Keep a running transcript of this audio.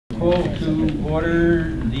Call to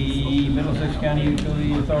order the Middlesex County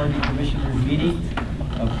Utility Authority Commissioners meeting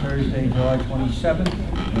of Thursday, July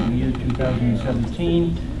 27th, in the year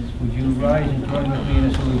 2017. Would you rise and join with me in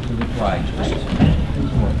a salute to the flag, please?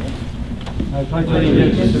 I pledge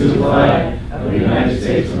allegiance to the flag of the United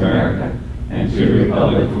States of America and to the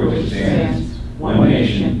republic for which it stands, one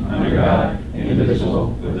nation, under God,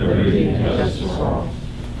 indivisible, with liberty and justice for all.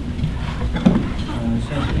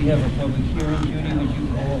 Since we have a public hearing, Judy, would you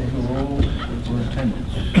call the roll for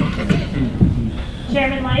attendance?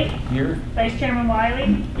 Chairman Light. Here. Vice Chairman Wiley.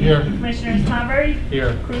 Here. Commissioners Convery.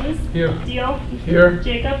 Here. Cruz. Here. Deal. Here.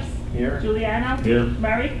 Jacobs. Here. Giuliano. Here.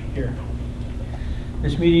 Murray. Here.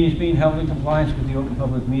 This meeting is being held in compliance with the Open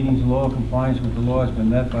Public Meetings Law. Compliance with the law has been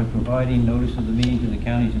met by providing notice of the meeting to the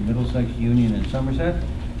counties of Middlesex, Union, and Somerset,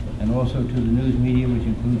 and also to the news media, which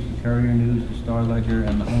includes the Courier News, the Star Ledger,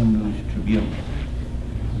 and the Home News Tribune.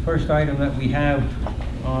 The first item that we have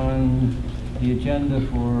on the agenda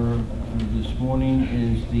for this morning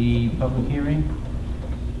is the public hearing.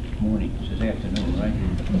 Morning, it says afternoon, right?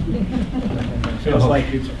 Feels like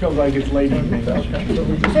it's late evening. Yeah,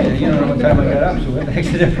 you don't know what time I got up, so what makes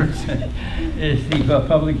a difference? Is the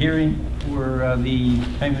public hearing for the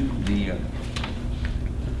payment, the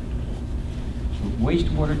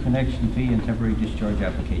wastewater connection fee and temporary discharge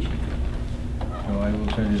application fee. So I will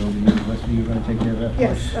turn it over to you. Leslie, you're going to take care of that for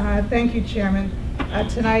us? Yes, thank you, Chairman.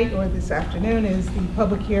 Tonight, or this afternoon, is the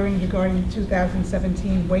public hearing regarding the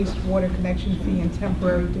 2017 wastewater connection fee and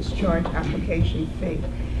temporary discharge application fee.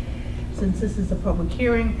 Since this is a public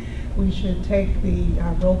hearing, we should take the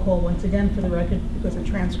roll call once again for the record, because a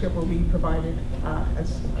transcript will be provided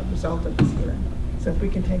as a result of this hearing. So if we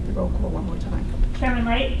can take the roll call one more time. Chairman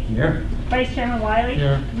Light. Here. Vice Chairman Wiley.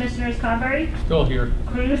 Here. Commissioners Convery. Still here.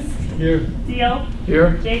 Cruz. Here. Deal.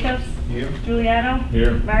 Here. Jacobs. Here. Giuliano.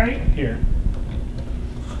 Here. Murray. Here.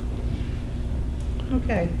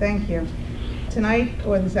 Okay, thank you. Tonight,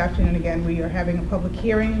 or this afternoon again, we are having a public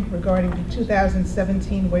hearing regarding the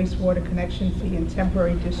 2017 wastewater connection fee and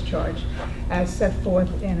temporary discharge as set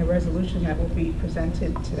forth in a resolution that will be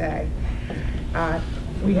presented today.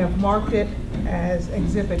 We have marked it as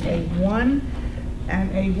Exhibit A1,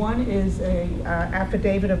 and A1 is a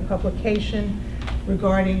affidavit of publication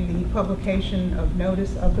regarding the publication of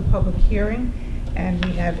notice of the public hearing. And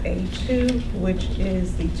we have A2, which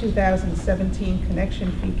is the 2017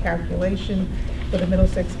 connection fee calculation for the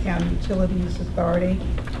Middlesex County Utilities Authority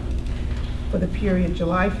for the period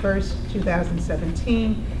July 1st,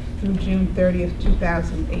 2017 through June 30th,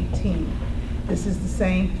 2018. This is the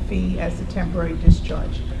same fee as the temporary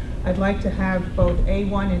discharge. I'd like to have both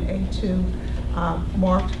A1 and A2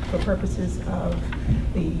 marked for purposes of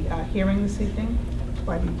the hearing this evening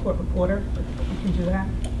by the court reporter. You can do that.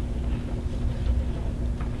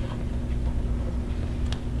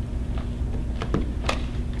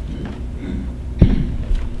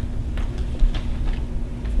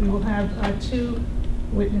 We will have two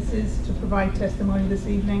witnesses to provide testimony this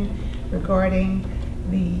evening regarding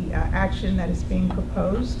the action that is being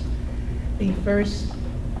proposed. The first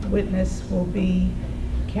witness will be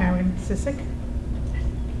Karen Sissick.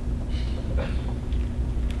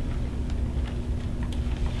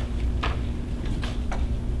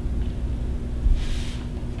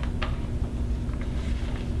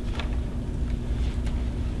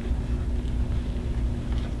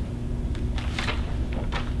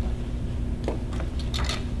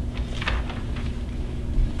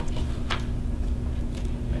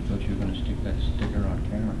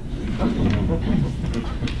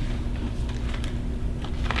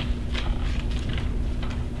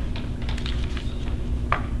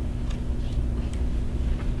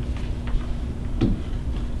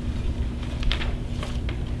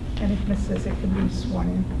 And if Mrs. Sissick can be sworn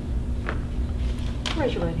in.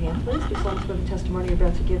 Raise your right hand, please. Do you swear the testimony you're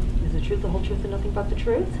about to give is the truth, the whole truth, and nothing but the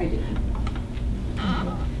truth? I do.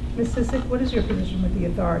 Ms. Sissick, what is your position with the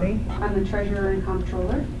authority? I'm the treasurer and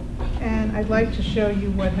comptroller. And I'd like to show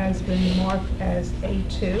you what has been marked as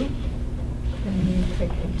A2. Can you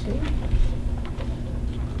take A2?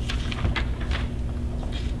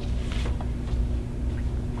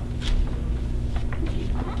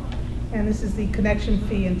 And this is the connection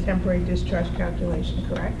fee and temporary discharge calculation,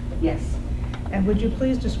 correct? Yes. And would you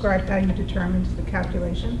please describe how you determined the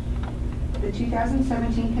calculation? The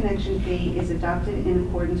 2017 connection fee is adopted in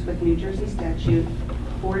accordance with New Jersey Statute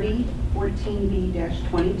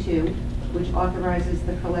 4014B-22, which authorizes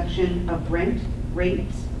the collection of rent,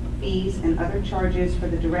 rates, fees, and other charges for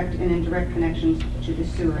the direct and indirect connections to the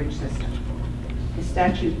sewerage system. The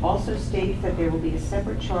statute also states that there will be a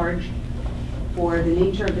separate charge for the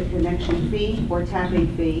nature of the connection fee or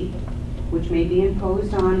tapping fee which may be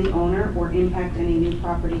imposed on the owner or impact any new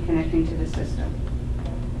property connecting to the system.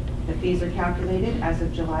 The fees are calculated as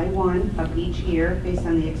of July 1 of each year based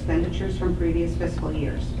on the expenditures from previous fiscal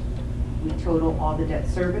years. We total all the debt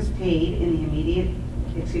service paid in the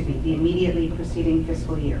immediately preceding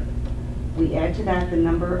fiscal year. We add to that the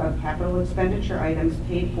number of capital expenditure items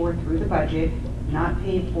paid for through the budget, not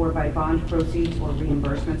paid for by bond proceeds or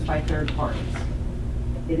reimbursements by third parties.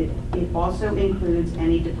 It also includes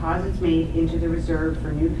any deposits made into the reserve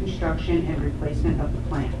for new construction and replacement of the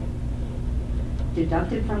plant.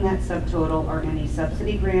 Deducted from that subtotal are any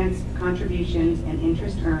subsidy grants, contributions, and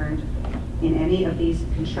interest earned in any of these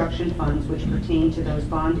construction funds which pertain to those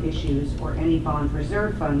bond issues or any bond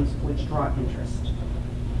reserve funds which draw interest.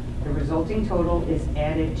 The resulting total is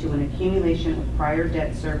added to an accumulation of prior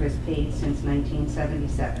debt service paid since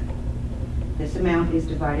 1977. This amount is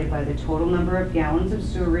divided by the total number of gallons of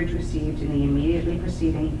sewerage received in the immediately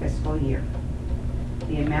preceding fiscal year.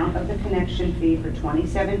 The amount of the connection fee for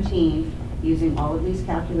 2017, using all of these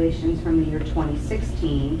calculations from the year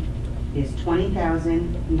 2016, is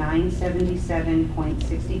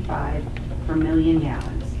 $20,977.65 per million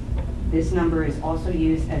gallons. This number is also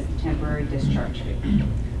used as the temporary discharge fee.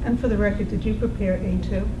 And for the record, did you prepare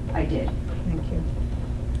A2? I did. Thank you.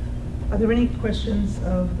 Are there any questions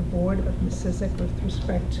of the board of Ms. Sisak with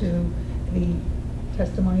respect to the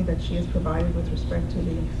testimony that she has provided with respect to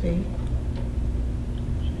the fee?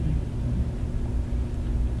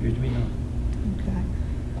 Appears to be none. Okay.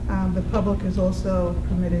 The public is also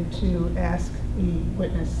permitted to ask the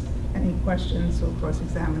witness any questions or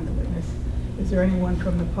cross-examine the witness. Is there anyone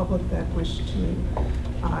from the public that wished to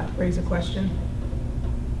raise a question?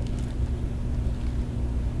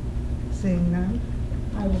 Seeing none,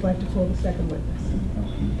 I would like to call the second witness.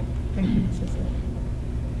 Thank you, Mrs. Sisak.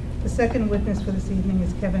 The second witness for this evening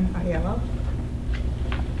is Kevin Aiello.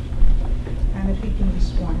 And if he can be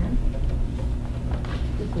sworn in.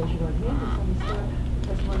 Please raise your right hand and tell me, sir, the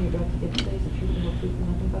testimony you're about to give today is the truth and whole truth and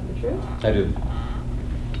nothing but the truth. I do.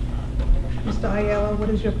 Mr. Aiello, what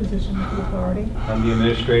is your position with the authority? I'm the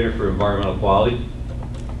administrator for environmental quality.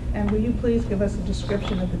 And will you please give us a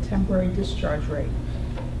description of the temporary discharge rate?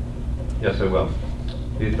 Yes, I will.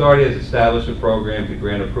 The authority has established a program to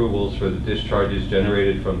grant approvals for the discharges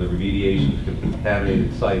generated from the remediation of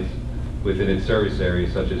contaminated sites within its service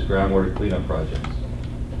areas, such as groundwater cleanup projects.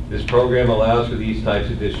 This program allows for these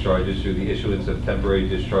types of discharges through the issuance of temporary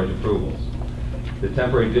discharge approvals. The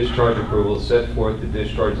temporary discharge approvals set forth the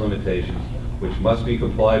discharge limitations, which must be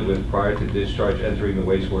complied with prior to discharge entering the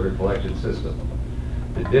wastewater collection system.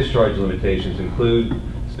 The discharge limitations include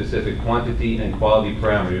specific quantity and quality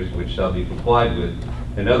parameters which shall be complied with,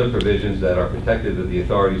 and other provisions that are protective of the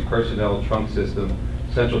authority's personnel, trunk system,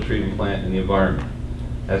 central treatment plant, and the environment.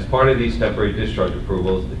 As part of these temporary discharge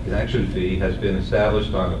approvals, the connection fee has been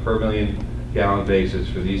established on a per million gallon basis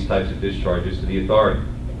for these types of discharges to the authority.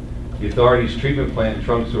 The authority's treatment plant and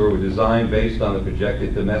trunk sewer were designed based on the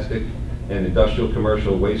projected domestic and industrial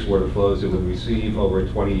commercial wastewater flows it would receive over a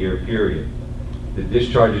 20-year period. The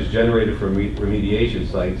discharges generated from remediation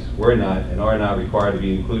sites were not and are not required to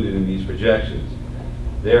be included in these projections.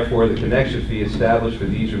 Therefore, the connection fee established for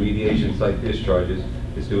these remediation site discharges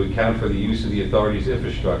is to account for the use of the authority's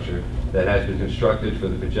infrastructure that has been constructed for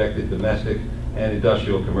the projected domestic and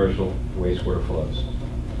industrial commercial wastewater flows.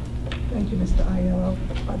 Thank you, Mr. Aiello.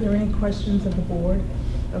 Are there any questions of the board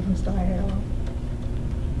of Mr. Aiello?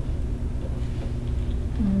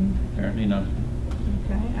 Apparently none.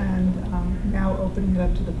 Okay, and now opening it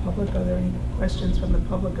up to the public. Are there any questions from the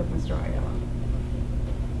public of Mr. Aiello?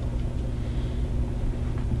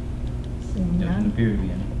 Seeing Doesn't none. appear to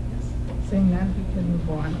be any. Seeing none, we can move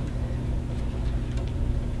on.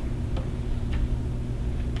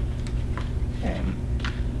 Okay.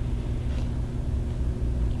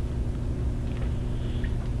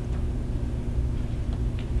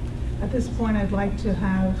 At this point, I'd like to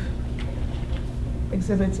have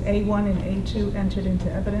exhibits A1 and A2 entered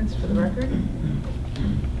into evidence for the record.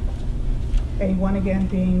 A1 again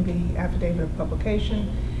being the affidavit of publication,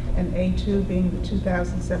 and A2 being the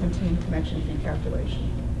 2017 connection fee calculation.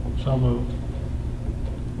 So moved.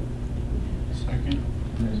 Second.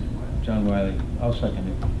 John Wiley, I'll second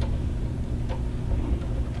it.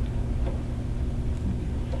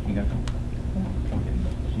 You got them? Okay,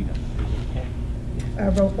 so you got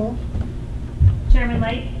them. Roll call. Chairman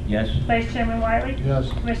Light, Yes? Vice Chairman Wiley, Yes.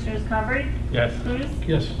 Commissioners Convery, Yes. Cruz,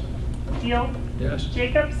 Yes. Teal, Yes.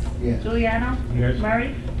 Jacobs, Yes. Giuliano, Yes.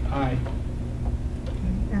 Murray. Aye.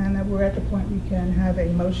 And we're at the point we can have a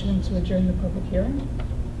motion to adjourn the public hearing.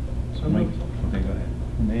 So moved. Okay, go ahead.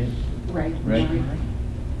 Who made it? Right. Right.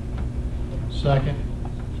 Second.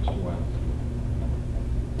 Mr. Wiley.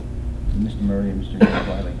 Mr. Murray and Mr.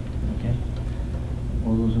 Wiley. Okay?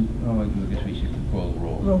 All those, I guess we should call the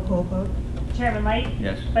roll. Roll call vote. Chairman Light?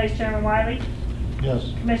 Yes. Vice Chairman Wiley?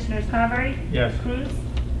 Yes. Commissioners Convery? Yes. Cruz?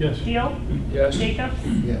 Yes. Keel? Yes. Jacobs?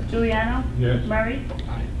 Yes. Juliano? Yes. Murray?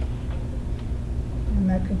 And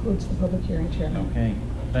that concludes the public hearing, Chairman. Okay,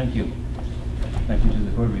 thank you. Thank you to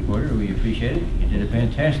the court reporter, we appreciate it. You did a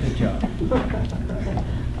fantastic job. Give her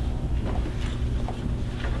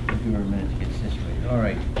a minute to get situated. All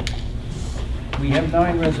right. We have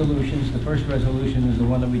 9 resolutions. The first resolution is the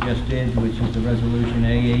one that we just did, which is the resolution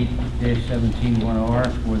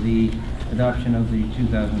A8-171R for the adoption of the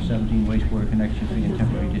 2017 wastewater connection fee and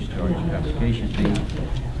temporary discharge application fee.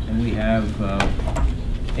 And we have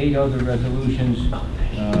 8 other resolutions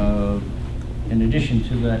in addition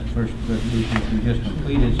to that first resolution we just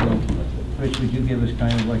completed. So, Rich, would you give us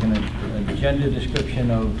kind of like an agenda description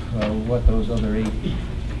of what those other 8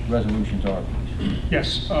 resolutions are, please?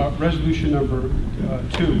 Yes, resolution number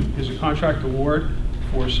 2 is a contract award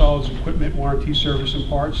for solids equipment warranty service and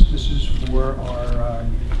parts. This is for our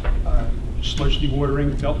sludge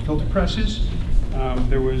dewatering filter presses.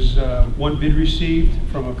 There was 1 bid received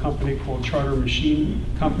from a company called Charter Machine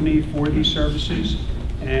Company for these services,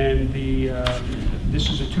 and this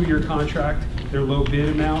is a 2-year contract. Their low bid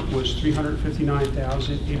amount was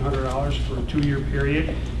 $359,800 for a 2-year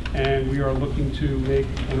period, and we are looking to make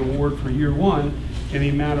an award for year 1 in the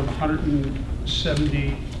amount of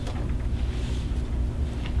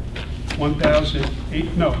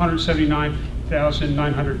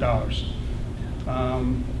 $179,900.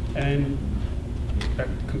 And that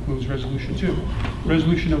concludes resolution 2.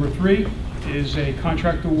 Resolution number 3 is a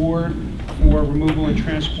contract award for removal and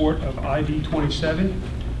transport of ID-27.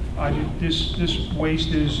 This waste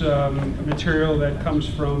is material that comes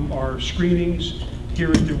from our screenings here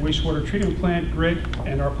at the wastewater treatment plant, grid,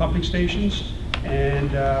 and our pumping stations. And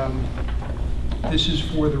this is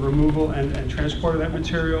for the removal and transport of that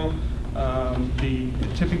material. The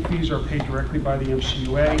tipping fees are paid directly by the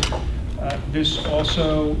MCUA. This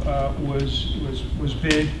also was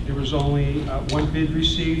bid. There was only 1 bid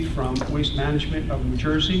received from Waste Management of New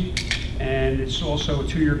Jersey, and it's also a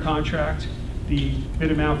 2-year contract. The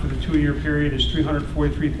bid amount for the 2-year period is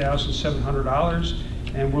 $343,700,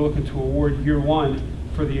 and we're looking to award year 1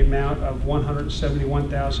 for the amount of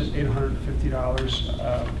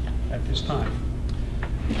 $171,850 at this time.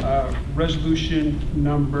 Resolution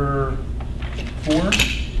number 4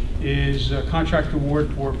 is a contract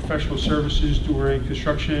award for professional services during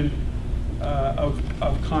construction of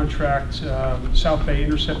contract South Bay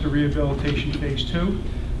Interceptor Rehabilitation Phase 2.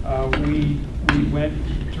 We went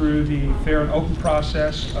through the fair and open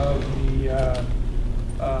process of the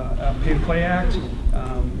Pay-to-Play Act.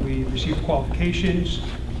 We received qualifications.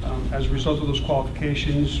 As a result of those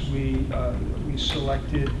qualifications, we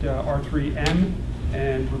selected R3M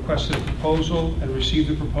and requested a proposal and received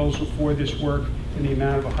a proposal for this work in the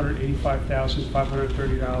amount of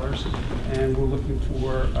 $185,530, and we're looking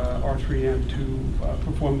for R3M to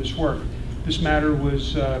perform this work. This matter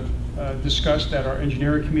was discussed at our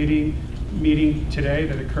engineering committee meeting today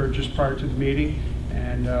that occurred just prior to the meeting,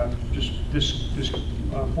 and just this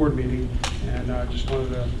board meeting, and just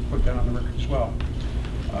wanted to put that on the record as well.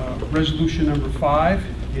 Resolution number 5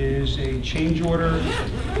 is a change order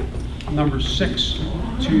number 6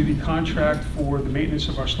 to the contract for the maintenance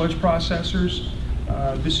of our sludge processors.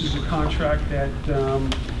 This is a contract that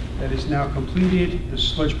is now completed. The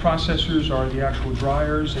sludge processors are the actual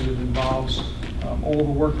dryers, and it involves all the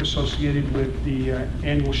work associated with the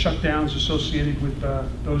annual shutdowns associated with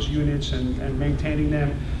those units and maintaining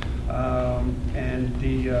them. And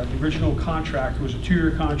the original contract was a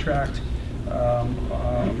 2-year contract in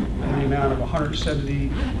the amount of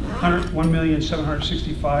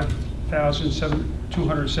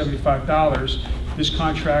 $1,765,275. This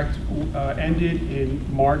contract ended in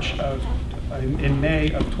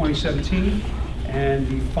May of 2017, and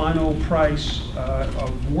the final price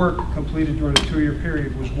of work completed during the 2-year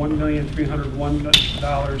period was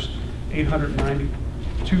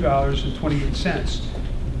 $1,301,892.28.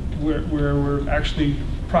 We're actually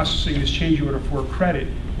processing this change order for a credit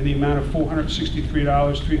in the amount of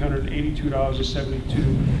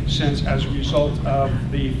 $463,382.72 as a result of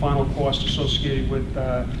the final cost associated with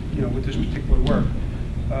with this particular work.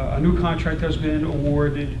 A new contract has been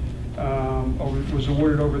awarded, was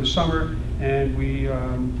awarded over the summer, and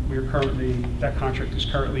that contract is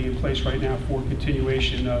currently in place right now for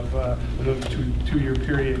continuation of another 2-year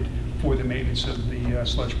period for the maintenance of the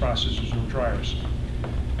sludge processors or dryers.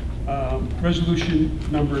 Resolution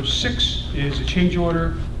number 6 is a change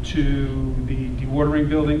order to the dewatering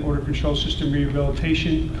building odor control system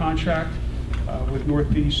rehabilitation contract. with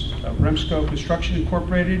Northeast Remsco Construction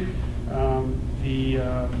Incorporated.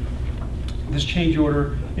 This change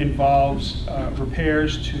order involves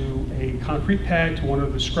repairs to a concrete pad to one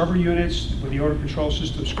of the scrubber units, with the odor control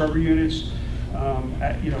system scrubber units,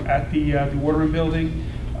 at the watering building.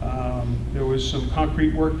 There was some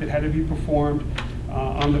concrete work that had to be performed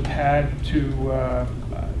on the pad to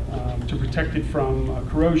protect it from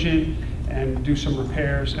corrosion and do some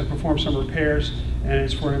repairs and perform some repairs, and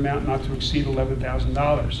it's for an amount not to exceed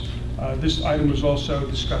 $11,000. This item was also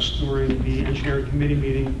discussed during the engineering committee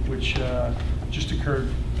meeting, which just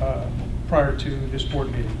occurred prior to this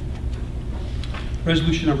board meeting.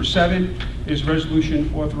 Resolution number 7 is a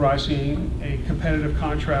resolution authorizing a competitive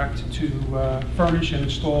contract to furnish and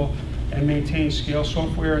install and maintain scale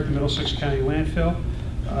software at the Middlesex County landfill.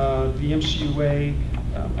 The MCUA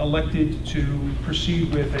elected to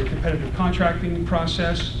proceed with a competitive contracting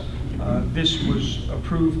process. This was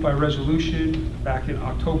approved by resolution back in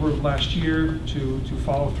October of last year to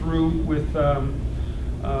follow through with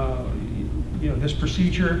this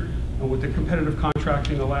procedure. And what the competitive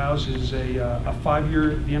contracting allows is a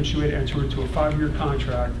 5-year, the MCUA to enter into a 5-year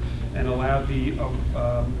contract and allow the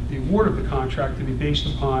award of the contract to be based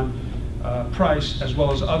upon price as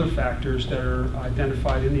well as other factors that are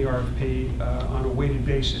identified in the RFP on a weighted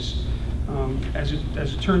basis. As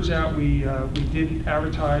it turns out, we did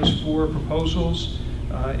advertise for proposals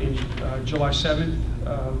in July 7th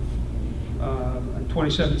of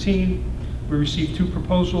 2017. We received 2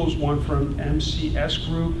 proposals, one from MCS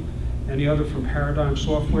Group and the other from Paradigm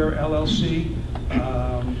Software LLC.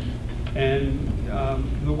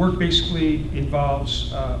 The work basically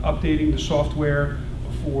involves updating the software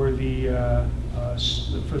for the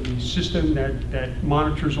system that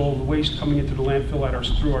monitors all the waste coming into the landfill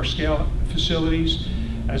through our scale facilities,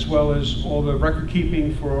 as well as all the record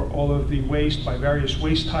keeping for all of the waste by various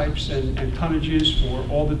waste types and tonnages for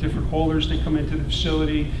all the different haulers that come into the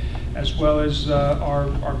facility, as well as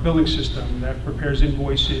our billing system that prepares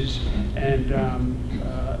invoices and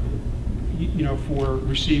for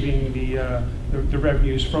receiving the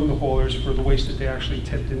revenues from the haulers for the waste that they actually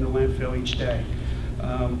tipped in the landfill each day.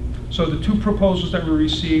 So the 2 proposals that we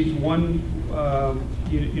received, one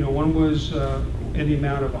was in the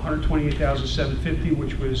amount of $128,750,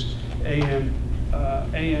 which was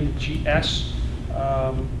AMCS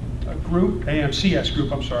Group, and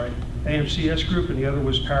the other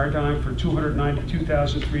was Paradigm for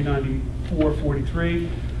 $292,394.43.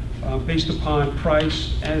 Based upon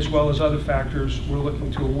price as well as other factors, we're looking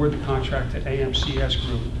to award the contract to AMCS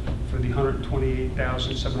Group for the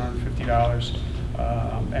 $128,750.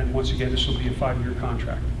 And once again, this will be a 5-year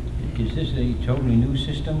contract. Is this a totally new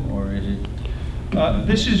system, or is it?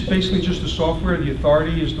 This is basically just the software. The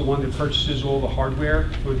authority is the one that purchases all the hardware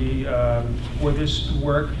for this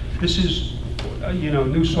work. This is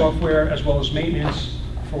new software as well as maintenance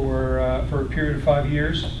for a period of 5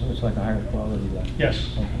 years. So it's like a higher quality then? Yes.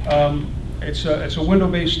 Okay. It's a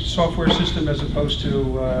window-based software system as opposed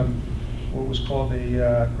to what was called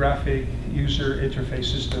a graphic user interface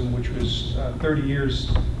system, which was 30 years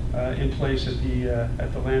in place at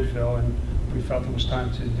the landfill, and we felt it was time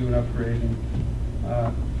to do an upgrade. And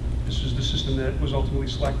this was the system that was ultimately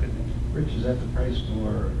selected. Rich, is that the price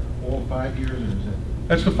for all 5 years, or is it?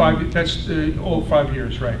 That's the all 5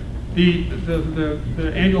 years, right?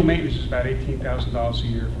 The annual maintenance is about $18,000 a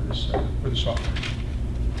year for the software.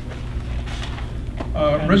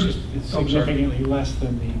 It's significantly less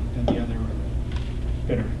than the other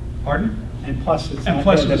bidder. Pardon? And plus it's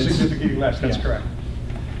significantly less, that's correct.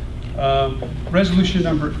 Resolution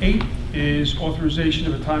number 8 is authorization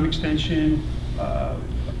of a time extension,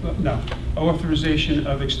 authorization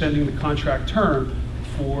of extending the contract term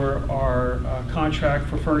for our contract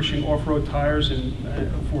for furnishing off-road tires and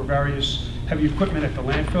for various heavy equipment at the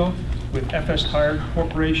landfill with FS Tire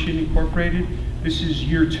Corporation Incorporated. This is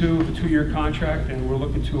year 2 of a 2-year contract, and we're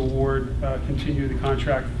looking to continue the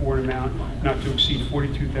contract for an amount not to exceed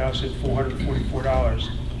 $42,444.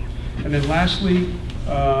 And then lastly,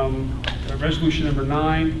 resolution number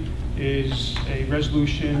 9 is a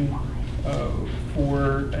resolution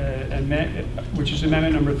which is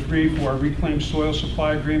amendment number 3 for our reclaimed soil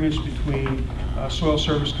supply agreements between soil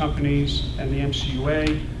service companies and the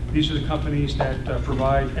MCUA. These are the companies that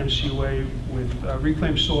provide MCUA with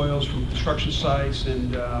reclaimed soils from construction sites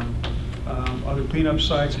and other cleanup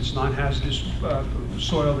sites. It's non-hazardous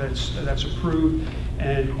soil that's approved,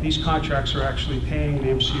 and these contracts are actually paying the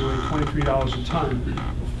MCUA $23 a ton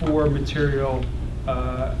for material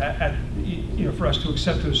for us to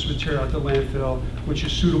accept this material at the landfill, which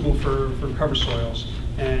is suitable for cover soils.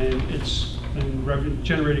 And it's and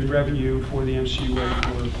generating revenue for the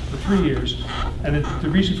MCUA for 3 years. And the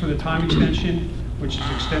reason for the time extension, which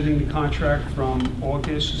is extending the contract from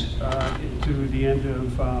August to the end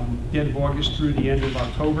of August through the end of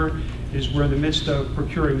October, is we're in the midst of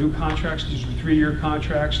procuring new contracts. These were 3-year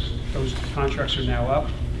contracts. Those contracts are now up,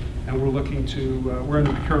 and we're looking to, we're in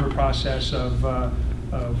the procurement process of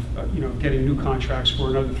getting new contracts for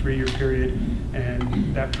another 3-year period,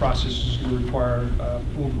 and that process is going to require a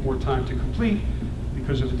little bit more time to complete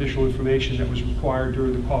because of additional information that was required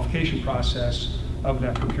during the qualification process of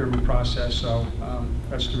that procurement process. So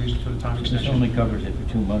that's the reason for the time extension. This only covers it for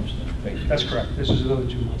 2 months, basically. That's correct. This is another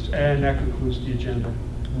 2 months, and that concludes the agenda.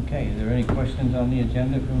 Okay, are there any questions on the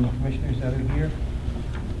agenda from the commissioners that are here?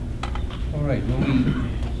 All right, well,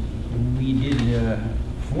 we did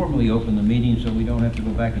formally open the meeting, so we don't have to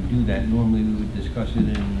go back and do that. Normally, we would discuss it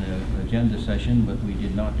in the agenda session, but we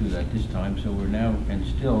did not do that this time, so we're now and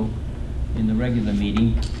still in the regular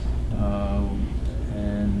meeting.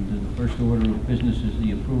 And the first order of business is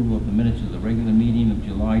the approval of the minutes of the regular meeting of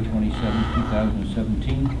July 27,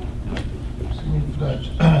 2017.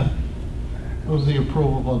 Move the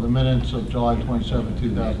approval of the minutes of July 27,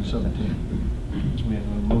 2017. We have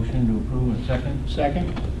a motion to approve and second.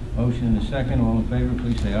 Second? Motion and a second. All in favor,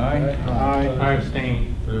 please say aye. Aye.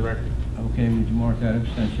 abstain, for the record. Okay, would you mark that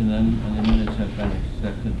abstention then? And the minutes have been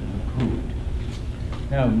accepted and approved.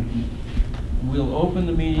 Now, we'll open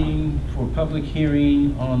the meeting for public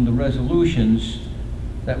hearing on the resolutions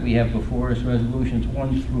that we have before us, resolutions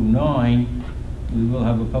 1 through 9. We will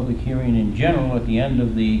have a public hearing in general at the end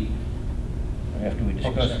of after we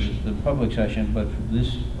discuss the public session, but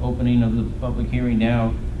this opening of the public hearing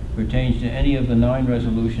now pertains to any of the 9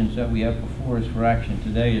 resolutions that we have before us for action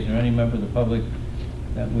today. Is there any member of the public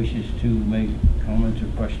that wishes to make comments or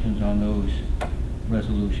questions on those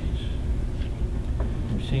resolutions?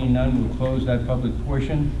 We're seeing none, we'll close that public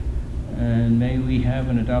portion. And may we have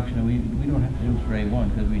an adoption? We don't have to do it for A1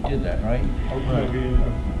 because we did that, right?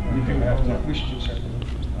 We should do it separately.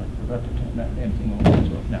 I forgot to turn that damn thing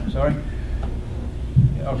off. No, sorry.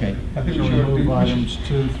 Okay. I think Shall we we should move items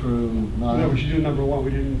 2 through 9? No, we should do number 1.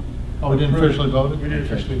 We didn't. Oh, we didn't officially vote it? We didn't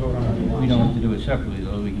officially vote on number 1. We don't have to do it separately,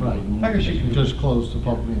 though. We can Right. do them. I guess you We can just closed the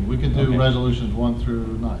public meeting. We can do Okay. resolutions 1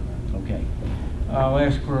 through 9. Okay. I'll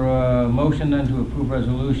ask for a motion then to approve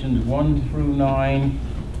resolutions 1 through 9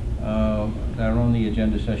 that are on the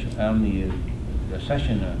agenda session, on the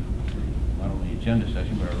session, not only agenda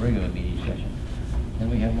session, but our regular meeting session.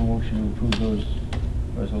 And we have a motion to approve those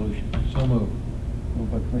resolutions. So moved.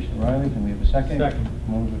 Moved by Commissioner Riley. Can we have a second? Second.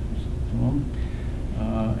 Moved by Commissioner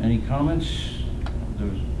Salom. Any comments? The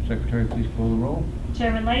Secretary, please call the roll.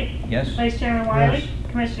 Chairman Light? Yes? Vice Chairman Wiley?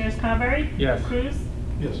 Yes. Commissioners Convery? Yes. Cruz?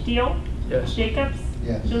 Yes. Deal? Yes. Jacobs?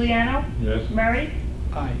 Yes. Juliano? Yes. Murray?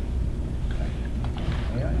 Aye.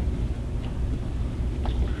 Aye, aye.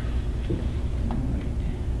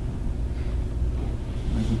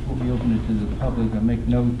 Before we open it to the public, I make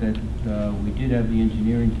note that we did have the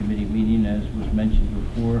engineering committee meeting, as was mentioned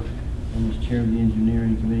before. And as chair of the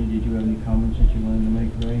engineering committee, did you have any comments that you wanted to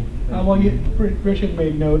make, Ray? Richard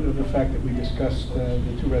made note of the fact that we discussed the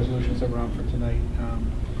 2 resolutions that were on for tonight.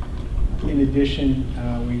 In addition,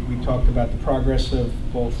 we talked about the progress of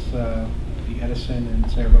both the Edison and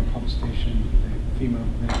Sayreville pump station, the FEMA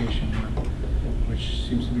mitigation work, which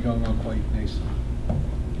seems to be going on quite nicely.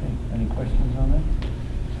 Okay, any questions on that?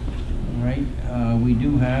 All right, we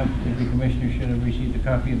do have, if the commissioner should have received a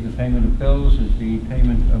copy of the payment of bills, is the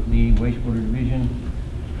payment of the wastewater division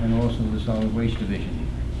and also the solid waste division.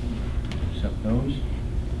 Accept those.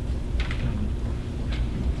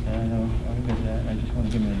 I'll get that. I just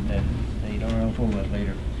want to give them that date, or I'll pull that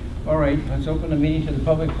later. All right, let's open the meeting to the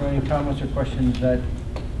public for any comments or questions that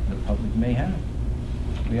the public may have.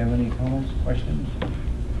 Do we have any comments, questions?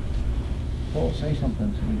 Paul, say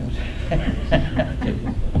something so we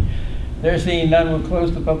don't. There seeing none, we'll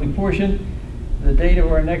close the public portion. The date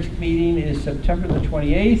of our next meeting is September the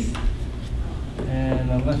 28th.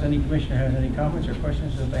 And unless any commissioner has any comments or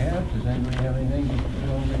questions that they have, does anybody have anything you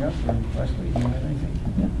want to bring up? Or Leslie, do you have anything?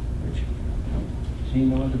 Yeah. Rich? Seeing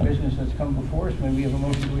no other business that's come before us, may we have a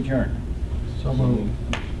motion to adjourn? So moved.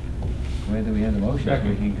 Whether we have the motion,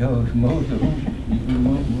 we can go move the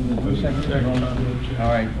second. All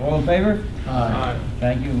right, all in favor? Aye.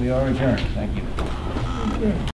 Thank you, we are adjourned. Thank you.